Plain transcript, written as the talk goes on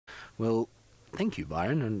Well, thank you,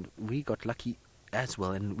 Byron, and we got lucky as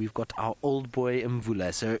well, and we've got our old boy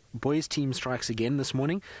Mvula. So boys team strikes again this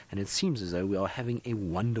morning, and it seems as though we are having a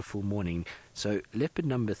wonderful morning. So leopard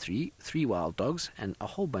number 3, 3 wild dogs and a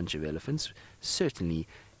whole bunch of elephants certainly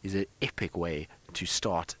is an epic way to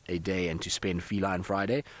start a day and to spend Feline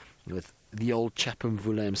Friday with the old chap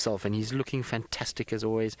Mvula himself, and he's looking fantastic as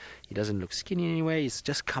always. He doesn't look skinny anyway. He's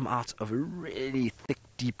just come out of a really thick,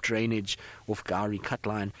 deep drainage off Gari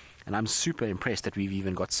Cutline, and I'm super impressed that we've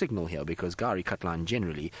even got signal here, because Gari Cutline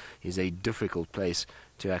generally is a difficult place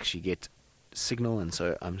to actually get signal, and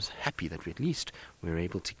so I'm happy that at least we're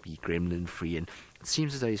able to be gremlin free. And it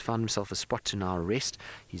seems as though he's found himself a spot to now rest.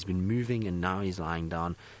 He's been moving and now he's lying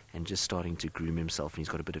down and just starting to groom himself, and he's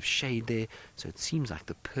got a bit of shade there, so it seems like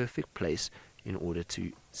the perfect place in order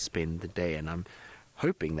to spend the day. And I'm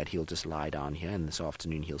hoping that he'll just lie down here, and this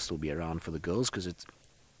afternoon he'll still be around for the girls, because it's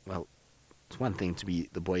one thing to be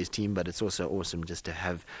the boys team, but it's also awesome just to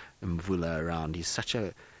have Mvula around. He's such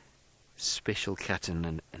a special cat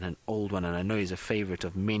and an old one, and I know he's a favorite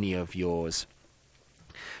of many of yours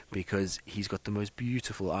because he's got the most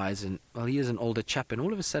beautiful eyes, and well, he is an older chap, and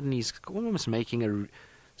all of a sudden he's almost making a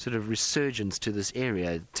sort of resurgence to this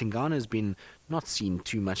area. Tingana's been not seen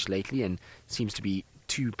too much lately and seems to be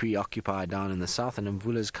too preoccupied down in the south, and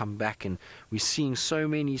Mvula's come back, and we're seeing so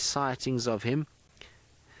many sightings of him,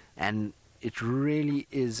 and it really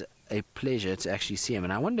is a pleasure to actually see him.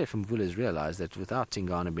 And I wonder if Mvula's realized that without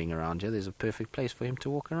Tingana being around here, there's a perfect place for him to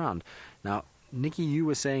walk around. Now, Nikki, you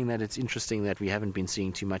were saying that it's interesting that we haven't been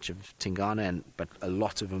seeing too much of Tingana, but a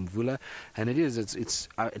lot of Mvula, and it is. It's.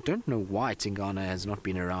 I don't know why Tingana has not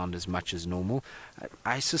been around as much as normal.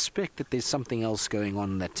 I suspect that there's something else going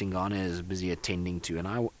on that Tingana is busy attending to, and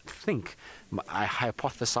I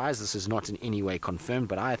hypothesize, this is not in any way confirmed,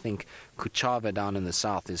 but I think Kuchava down in the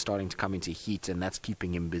south is starting to come into heat, and that's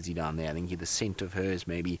keeping him busy down there. I think the scent of her is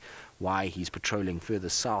maybe why he's patrolling further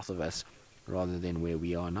south of us rather than where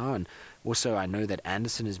we are now. And also I know that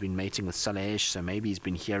Anderson has been mating with Salahesh, so maybe he's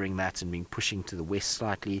been hearing that and been pushing to the west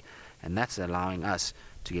slightly, and that's allowing us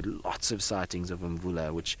to get lots of sightings of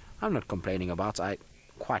Mvula, which I'm not complaining about. I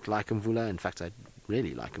quite like Mvula. In fact, I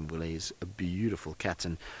really like Mvula. He's a beautiful cat,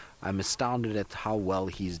 and I'm astounded at how well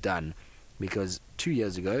he's done, because 2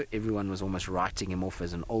 years ago everyone was almost writing him off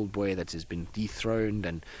as an old boy that has been dethroned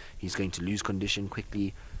and he's going to lose condition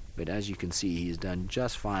quickly. But as you can see, he's done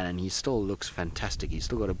just fine, and he still looks fantastic. He's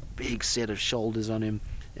still got a big set of shoulders on him,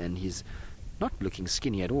 and he's not looking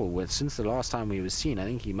skinny at all. Well, since the last time we were seen, I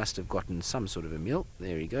think he must have gotten some sort of a meal.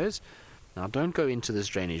 There he goes. Now, don't go into this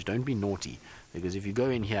drainage. Don't be naughty, because if you go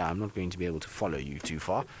in here, I'm not going to be able to follow you too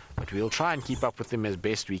far. But we'll try and keep up with him as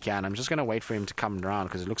best we can. I'm just going to wait for him to come around,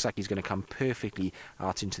 because it looks like he's going to come perfectly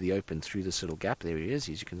out into the open through this little gap. There he is.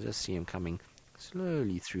 As you can just see him coming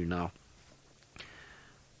slowly through now.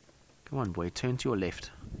 Come on, boy, turn to your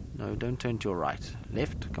left. No, don't turn to your right.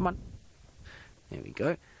 Left, come on. There we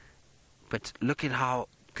go. But look at how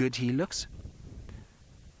good he looks.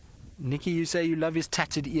 Nikki, you say you love his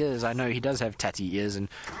tattered ears. I know he does have tatty ears, and,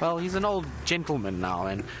 well, he's an old gentleman now.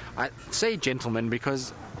 And I say gentleman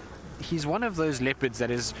because he's one of those leopards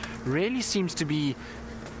that really seems to be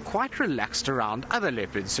quite relaxed around other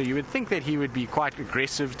leopards. So you would think that he would be quite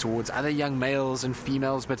aggressive towards other young males and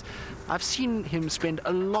females, but I've seen him spend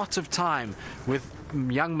a lot of time with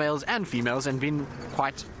young males and females and been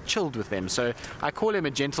quite chilled with them. So I call him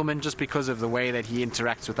a gentleman just because of the way that he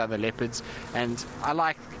interacts with other leopards, and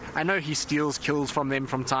I know he steals kills from them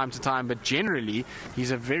from time to time, but generally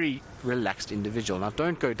he's a very relaxed individual. Now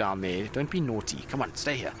don't go down there, don't be naughty, come on,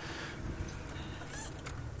 stay here.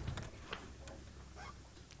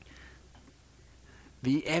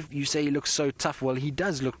 You say he looks so tough. Well, he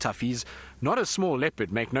does look tough. He's not a small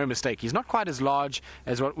leopard, make no mistake. He's not quite as large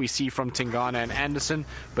as what we see from Tingana and Anderson,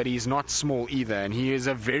 but he's not small either. And he is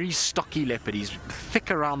a very stocky leopard. He's thick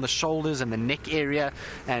around the shoulders and the neck area,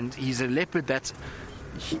 and he's a leopard that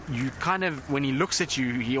you kind of, when he looks at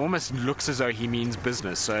you, he almost looks as though he means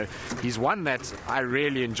business. So he's one that I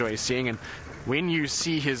really enjoy seeing, and when you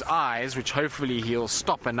see his eyes, which hopefully he'll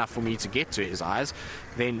stop enough for me to get to his eyes,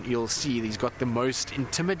 then you'll see he's got the most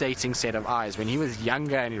intimidating set of eyes. When he was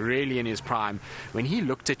younger and really in his prime, when he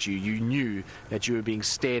looked at you, you knew that you were being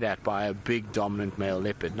stared at by a big dominant male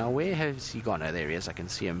leopard. Now where has he gone? Oh, there he is. I can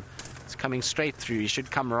see him. He's coming straight through. He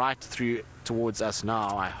should come right through towards us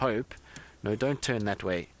now, I hope. No, don't turn that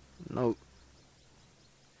way. No.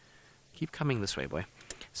 Keep coming this way, boy.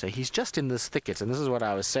 So he's just in this thicket, and this is what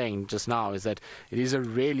I was saying just now, is that it is a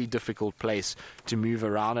really difficult place to move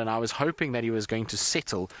around, and I was hoping that he was going to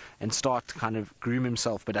settle and start to kind of groom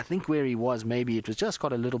himself, but I think where he was, maybe it was just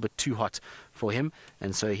got a little bit too hot for him,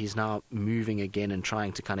 and so he's now moving again and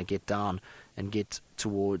trying to kind of get down and get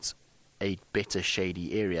towards a better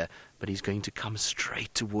shady area, but he's going to come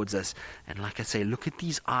straight towards us. And like I say, look at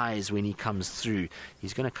these eyes when he comes through.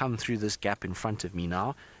 He's going to come through this gap in front of me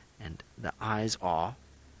now, and the eyes are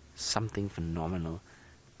something phenomenal.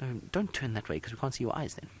 No, don't turn that way because we can't see your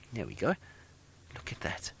eyes then. There we go. Look at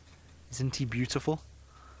that. Isn't he beautiful?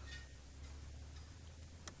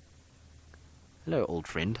 Hello, old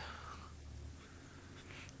friend.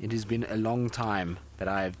 It has been a long time that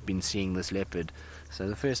I have been seeing this leopard. So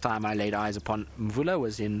the first time I laid eyes upon Mvula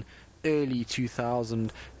was in early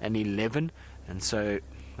 2011, and so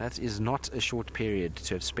that is not a short period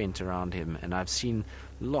to have spent around him, and I've seen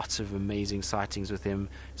lots of amazing sightings with him,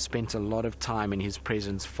 spent a lot of time in his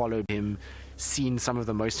presence, followed him, seen some of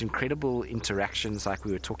the most incredible interactions like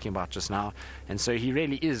we were talking about just now, and so he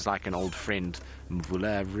really is like an old friend,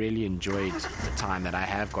 Mvula. I've really enjoyed the time that I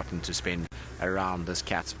have gotten to spend around this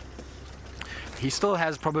cat. He still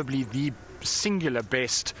has probably the singular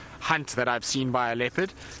best hunt that I've seen by a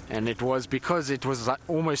leopard, and it was because it was like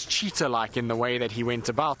almost cheetah-like in the way that he went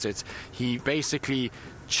about it. He basically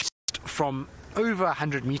chased from over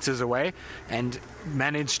 100 meters away and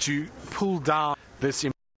managed to pull down this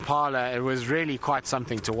impala. It was really quite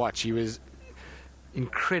something to watch. He was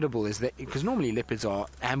incredible, is that because normally leopards are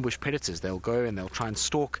ambush predators. They'll go and they'll try and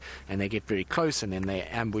stalk, and they get very close, and then they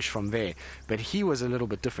ambush from there. But he was a little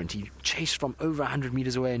bit different. He chased from over 100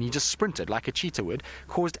 meters away, and he just sprinted like a cheetah would,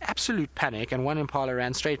 caused absolute panic, and one impala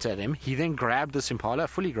ran straight at him. He then grabbed this impala, a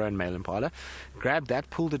fully grown male impala, grabbed that,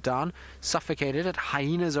 pulled it down, suffocated it.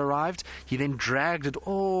 Hyenas arrived. He then dragged it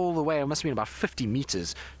all the way, it must have been about 50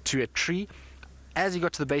 meters, to a tree. As he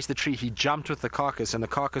got to the base of the tree, he jumped with the carcass, and the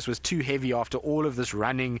carcass was too heavy after all of this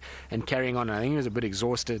running and carrying on. I think he was a bit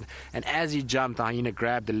exhausted, and as he jumped, the hyena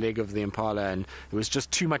grabbed the leg of the impala, and it was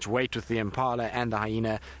just too much weight with the impala and the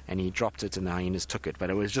hyena, and he dropped it, and the hyenas took it. But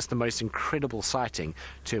it was just the most incredible sighting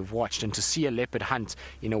to have watched, and to see a leopard hunt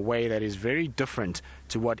in a way that is very different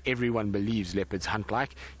to what everyone believes leopards hunt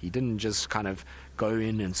like. He didn't just kind of go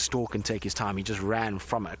in and stalk and take his time. He just ran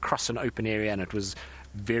from across an open area, and it was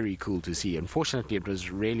very cool to see. Unfortunately, it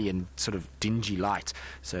was really in sort of dingy light,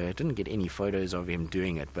 so I didn't get any photos of him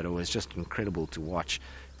doing it, but it was just incredible to watch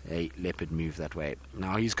a leopard move that way.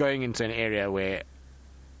 Now he's going into an area where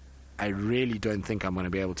I really don't think I'm going to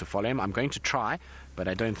be able to follow him. I'm going to try, but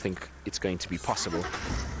I don't think it's going to be possible.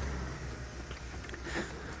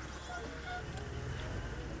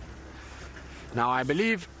 Now I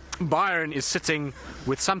believe Byron is sitting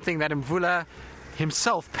with something that Mvula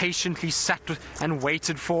himself patiently sat and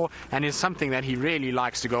waited for, and is something that he really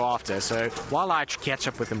likes to go after. So while I catch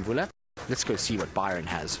up with Mvula, let's go see what Byron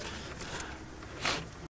has.